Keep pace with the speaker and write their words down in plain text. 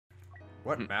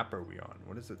What map are we on?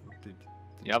 What is it?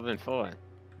 Yavin 4.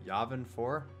 Yavin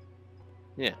 4?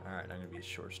 Yeah. Alright, I'm gonna be a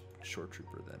short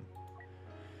trooper then.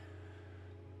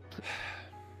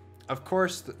 Of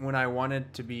course, when I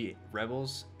wanted to be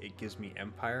rebels, it gives me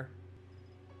Empire.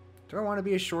 Do I want to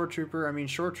be a short trooper? I mean,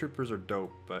 short troopers are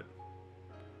dope, but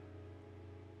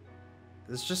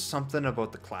there's just something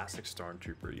about the classic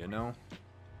stormtrooper, you know?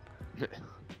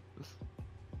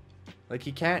 Like,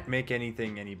 you can't make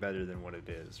anything any better than what it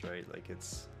is, right? Like,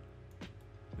 it's...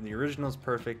 When the original's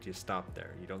perfect, you stop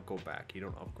there. You don't go back. You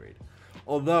don't upgrade.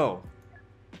 Although,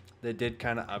 they did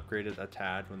kind of upgrade it a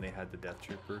tad when they had the Death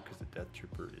Trooper, because the Death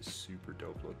Trooper is super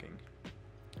dope looking.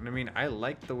 And I mean, I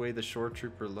like the way the Shore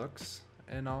Trooper looks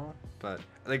and all, but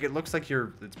like, it looks like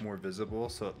it's more visible,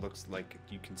 so it looks like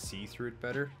you can see through it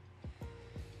better.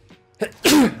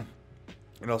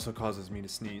 It also causes me to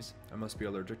sneeze. I must be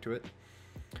allergic to it.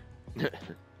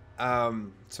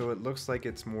 So it looks like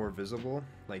it's more visible,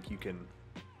 like you can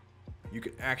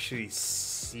actually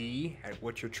see at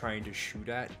what you're trying to shoot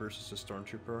at versus a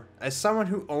stormtrooper. As someone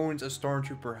who owns a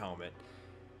stormtrooper helmet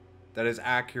that is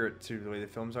accurate to the way the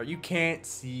films are, you can't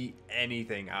see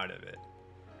anything out of it.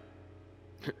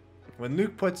 When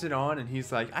Luke puts it on and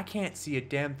he's like, I can't see a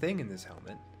damn thing in this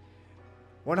helmet.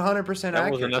 100% accurate.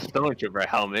 That wasn't a stormtrooper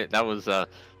helmet. That was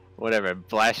whatever,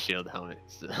 blast shield helmet.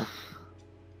 So.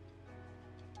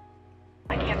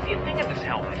 I can't see a thing in this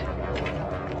helmet.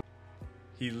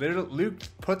 Luke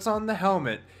puts on the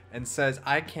helmet and says,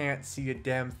 I can't see a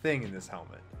damn thing in this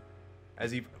helmet.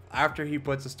 After he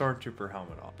puts a stormtrooper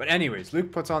helmet on. But anyways,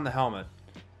 Luke puts on the helmet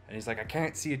and he's like, I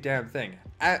can't see a damn thing.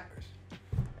 You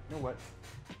know what?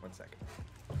 1 second.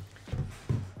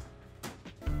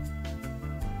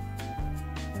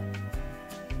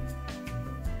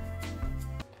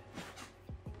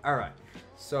 Alright,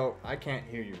 so I can't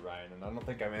hear you, Ryan, and I don't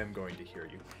think I am going to hear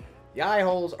you. The eye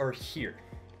holes are here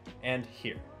and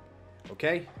here,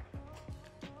 okay?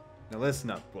 Now listen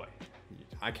up, boy.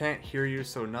 I can't hear you,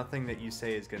 so nothing that you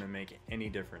say is going to make any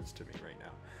difference to me right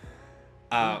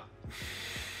now.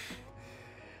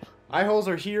 Eye holes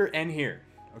are here and here,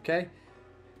 okay?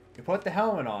 You put the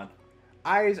helmet on,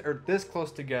 eyes are this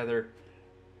close together,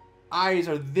 eyes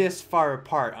are this far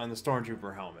apart on the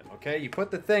Stormtrooper helmet, okay? You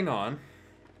put the thing on.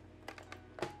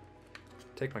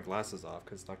 Take my glasses off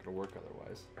because it's not going to work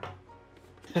otherwise.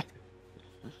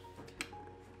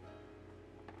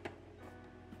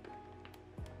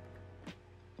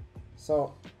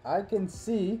 So I can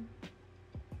see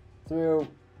through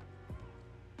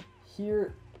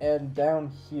here and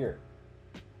down here,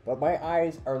 but my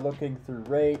eyes are looking through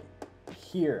right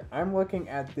here. I'm looking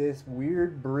at this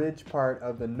weird bridge part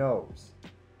of the nose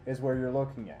is where you're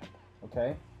looking at,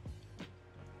 okay?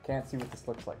 Can't see what this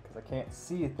looks like because I can't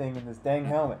see a thing in this dang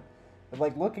helmet. But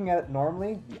like, looking at it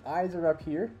normally, the eyes are up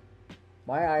here,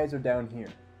 my eyes are down here.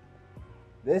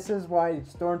 This is why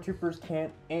stormtroopers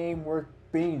can't aim worth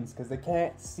beans, because they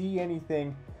can't see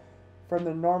anything from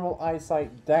their normal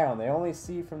eyesight down. They only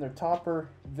see from their topper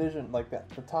vision, like that,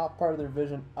 the top part of their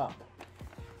vision up.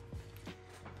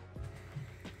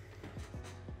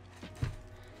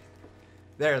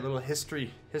 There, a little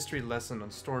history lesson on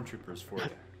stormtroopers for you.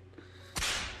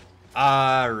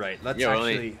 Alright, let's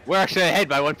we're actually ahead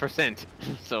by 1%.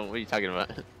 So what are you talking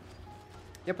about?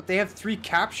 Yeah, but they have 3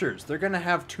 captures. They're gonna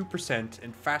have 2%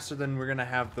 and faster than we're gonna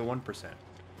have the 1%.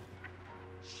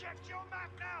 Check your map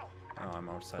now. Oh, I'm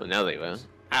outside. Well, now they will.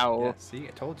 Ow. Yeah, see,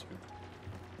 I told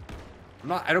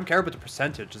you. I don't care about the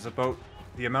percentage. It's about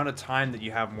the amount of time that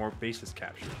you have more bases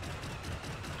captured.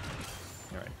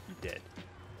 Alright, you dead.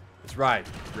 Let's ride,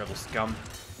 rebel scum.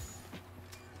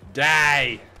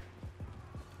 Die!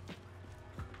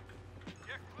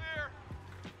 Get clear.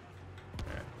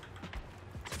 Alright.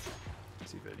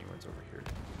 Let's see if anyone's over here.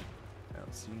 I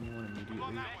don't see anyone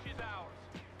immediately.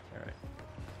 Alright.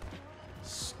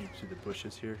 Sneak through the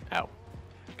bushes here. Ow.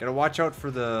 Gotta watch out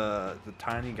for the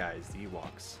tiny guys, the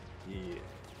Ewoks.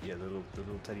 Yeah, the little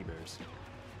teddy bears.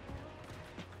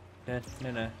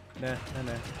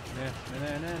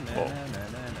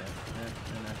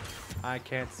 I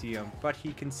can't see him, but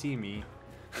he can see me.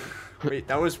 Wait,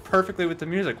 that was perfectly with the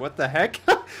music. What the heck?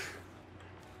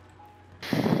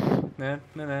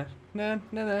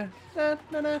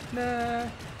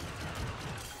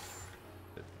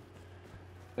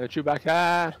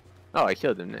 Chewbacca. Oh, I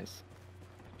killed him. Nice.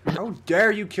 How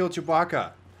dare you kill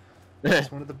Chewbacca?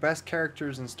 He's one of the best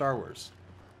characters in Star Wars.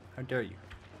 How dare you?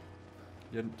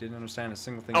 You didn't understand a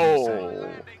single thing you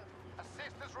said.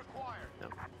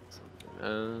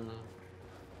 No.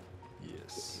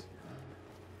 Yes.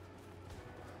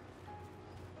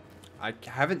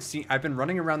 I've been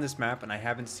running around this map and I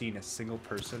haven't seen a single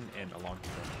person in a long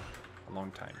time. a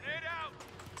long time.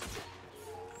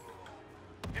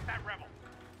 Hit that rebel.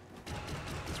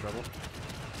 This rebel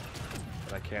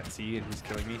that I can't see, and he's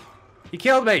killing me. He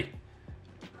killed me!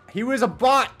 He was a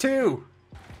bot too!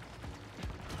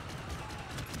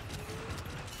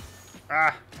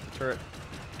 Ah! Turret.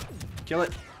 Kill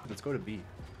it! Let's go to B.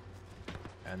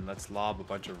 And let's lob a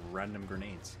bunch of random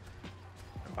grenades.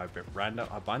 And by random,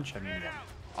 a bunch, I mean one.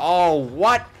 Oh,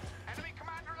 what? Enemy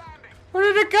commander landing.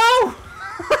 Where did it go?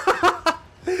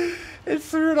 It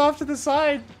threw it off to the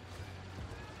side.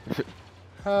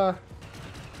 Oh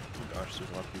gosh, there's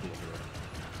a lot of people over there.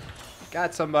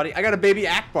 Got somebody. I got a baby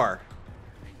Akbar.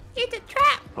 It's a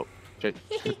trap. Oh, shit.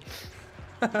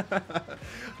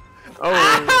 Oh.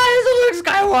 Ah, it's a Luke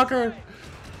Skywalker.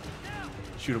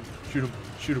 Shoot him, shoot him,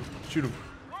 shoot him, shoot him.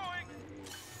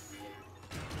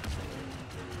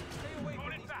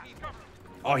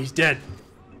 Oh, he's dead.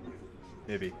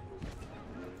 Maybe.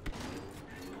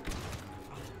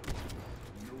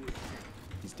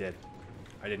 He's dead.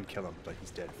 I didn't kill him, but he's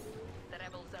dead. The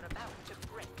rebels are about to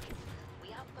break. We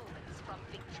have moments from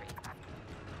victory.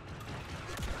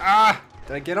 Ah!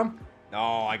 Did I get him?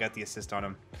 No, I got the assist on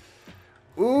him.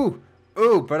 Ooh!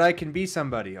 Ooh, but I can be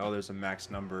somebody. Oh, there's a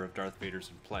max number of Darth Vaders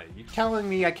in play. You telling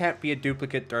me I can't be a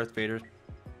duplicate Darth Vader?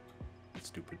 That's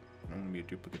stupid. I don't want to be a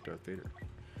duplicate Darth Vader.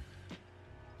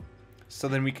 So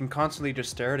then we can constantly just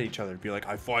stare at each other and be like,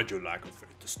 I find your lack of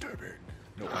faith disturbing.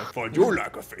 No, I find your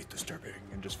lack of faith disturbing.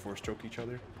 And just force choke each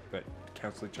other, but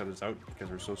cancel each other's out because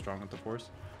we're so strong with the force.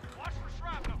 Watch for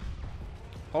shrapnel.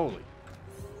 Holy.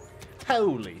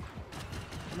 Holy.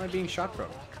 Am I being shot, bro?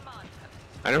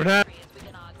 I don't know.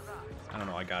 I don't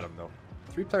know, I got him though.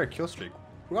 3-player kill streak.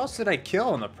 Who else did I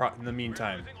kill in the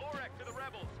meantime? Losing Lorak to the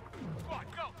rebels. Squad,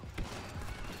 go.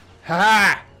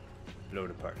 Haha!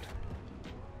 Blown apart.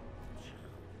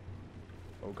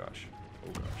 Oh gosh.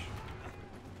 Oh gosh.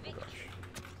 Oh gosh.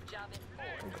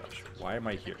 Oh gosh. Why am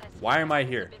I here? Why am I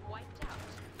here?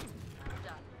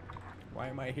 Why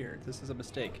am I here? This is a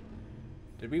mistake.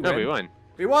 Did we win? No, we won.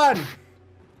 We won!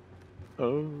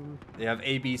 Oh. They have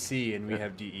A, B, C, and we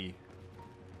have D, E.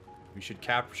 We should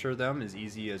capture them as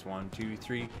easy as 1, 2,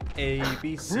 3. A,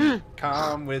 B, C.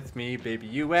 Come with me, baby,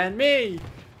 you and me.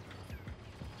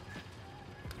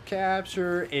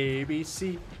 Capture A, B,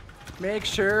 C. Make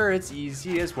sure it's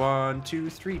easy as 1, 2,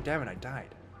 3. Damn it, I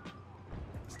died.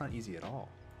 It's not easy at all.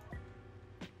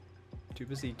 Too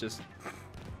busy just...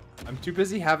 I'm too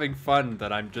busy having fun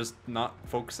that I'm just not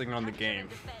focusing on the game.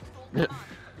 There's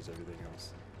everything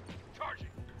else. Charging.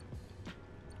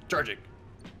 Charging.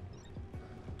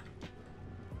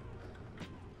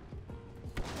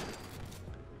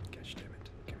 Gosh damn it.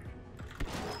 Come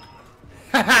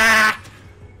here.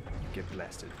 Get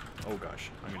blasted. Oh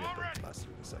gosh. I'm gonna get blasted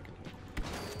in a second.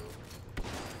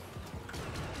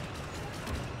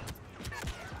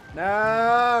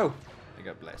 No! I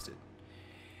got blasted.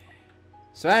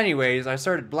 So anyways, I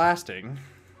started blasting.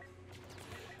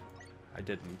 I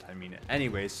didn't, I mean it.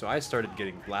 Anyways, so I started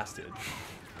getting blasted.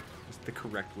 That's the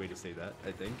correct way to say that,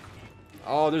 I think.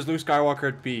 Oh, there's Luke Skywalker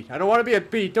at B. I don't want to be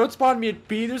at B. Don't spawn me at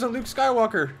B. There's a Luke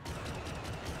Skywalker.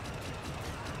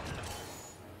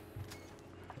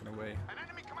 Run away. An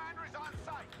enemy commander is on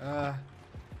site.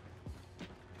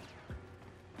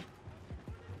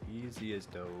 Easy as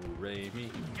do, re,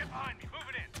 mi. Get behind me. Move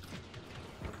it in.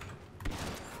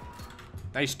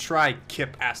 Nice try,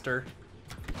 Kip Astor.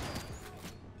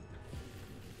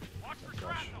 Watch for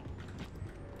shrapnel.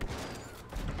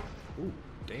 Ooh,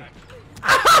 damn.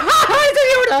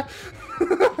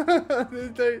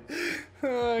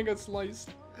 I got sliced.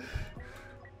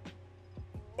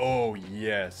 Oh,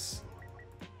 yes.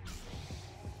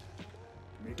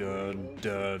 Dun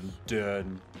dun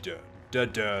dun dun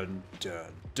dun dun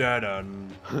dun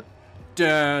dun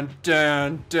dun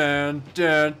dun dun dun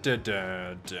dun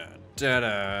dun dun.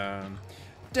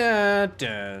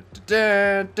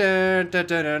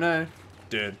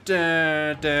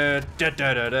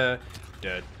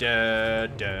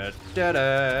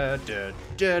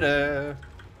 Da-da.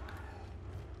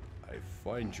 I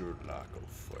find your lack of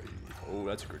faith. Oh,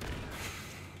 that's a grenade.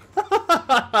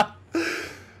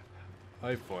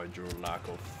 I find your lack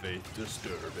of faith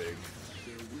disturbing.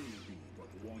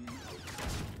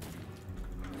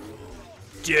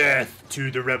 Death to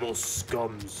the rebel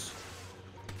scums.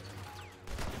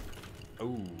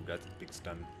 Oh, that's a big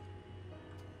stun.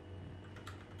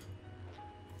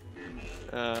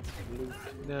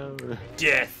 No.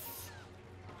 Death.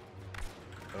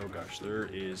 Oh gosh, there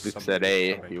is. Luke something said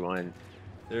A, coming. you won.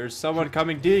 There's someone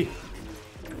coming D.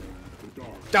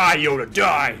 Die, Yoda,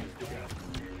 die!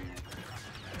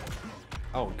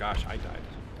 Oh gosh, I died.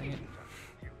 Dang it.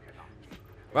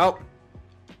 Well,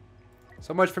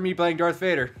 So much for me playing Darth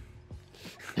Vader.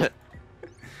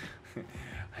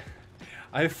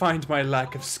 I find my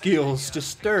lack of skills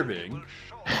disturbing.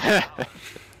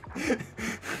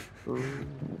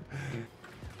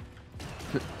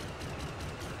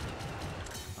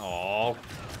 Oh.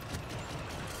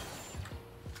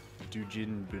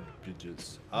 Dujin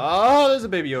Bridges. Oh, there's a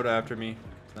Baby Yoda after me.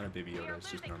 It's not a Baby Yoda,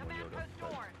 it's just normal Yoda.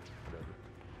 But whatever.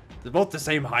 They're both the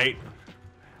same height.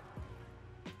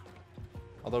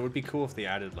 Although it would be cool if they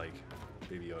added, like,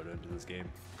 Baby Yoda into this game.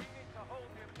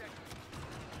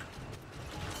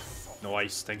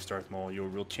 Nice. Thanks, Darth Maul. You're a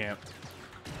real champ.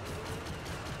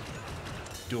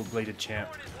 Dual-bladed champ.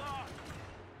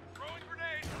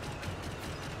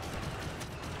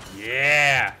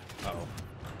 Yeah! Uh-oh.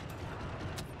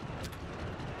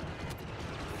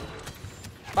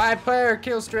 5-player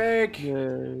kill streak! Yay.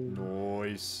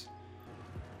 Nice.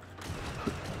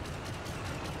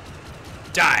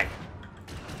 Die!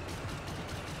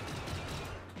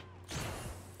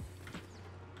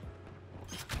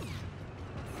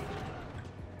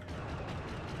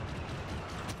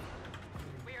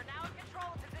 We are now in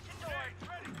control of position doors.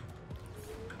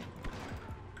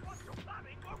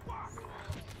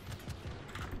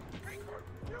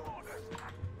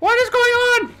 What is going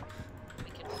on? We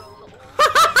control the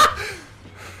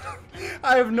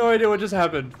I have no idea what just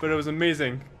happened, but it was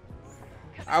amazing.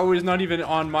 I was not even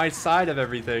on my side of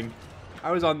everything.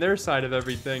 I was on their side of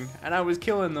everything, and I was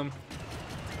killing them.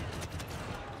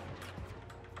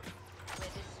 We're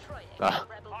destroying Ah.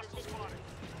 the rebel positions.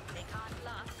 They can't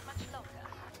last much longer.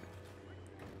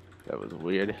 That was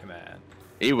weird. Come on.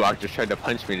 Ewok just tried to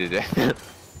punch me to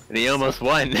death. And he almost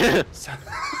won.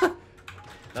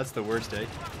 That's the worst, eh?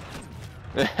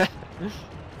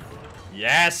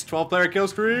 Yes! 12-player kill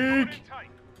streak!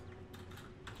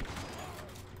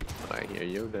 I hear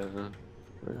Yoda.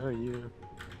 Where are you?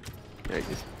 There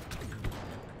he is.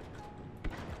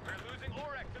 We're losing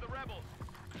Orek to the rebels.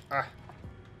 Ah.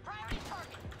 Priority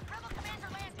target. Rebel commander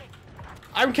landing.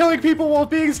 I'm killing people while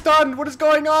being stunned! What is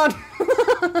going on?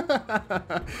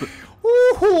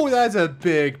 Woohoo! That's a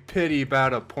big pity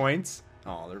bout of points.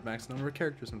 Oh, there's max number of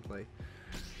characters in play.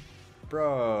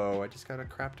 Bro, I just got a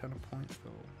crap ton of points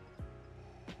though.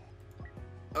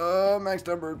 Max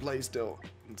number in play still.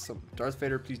 Some Darth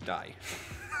Vader, please die.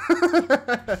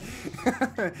 I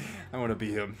want to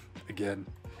be him again.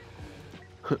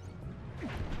 There's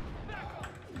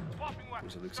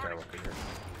a Luke Skywalker here.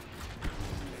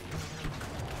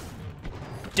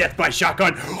 Death by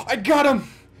shotgun! I got him!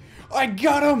 I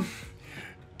got him!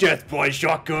 Death by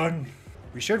shotgun!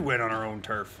 We should win on our own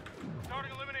turf.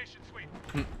 Starting elimination sweep.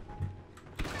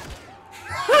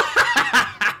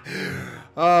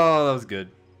 Oh, that was good.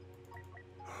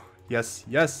 Yes,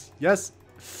 yes, yes.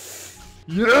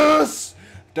 Yes!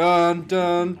 Dun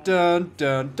dun dun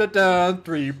dun dun dun.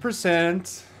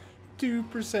 3%.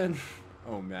 2%.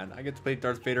 Oh man, I get to play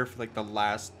Darth Vader for like the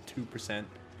last 2%.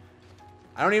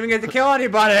 I don't even get to kill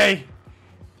anybody!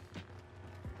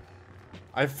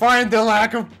 I find the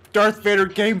lack of Darth Vader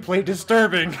gameplay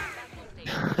disturbing.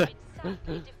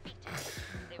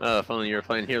 Oh, if only you were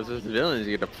playing Heroes vs. Villains,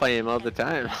 you get to play him all the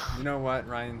time. You know what,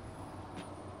 Ryan?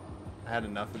 I had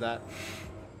enough of that.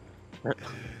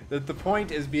 The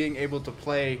point is being able to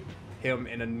play him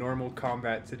in a normal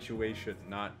combat situation,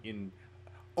 not in...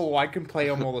 Oh, I can play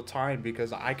him all the time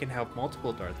because I can have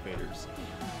multiple Darth Vaders.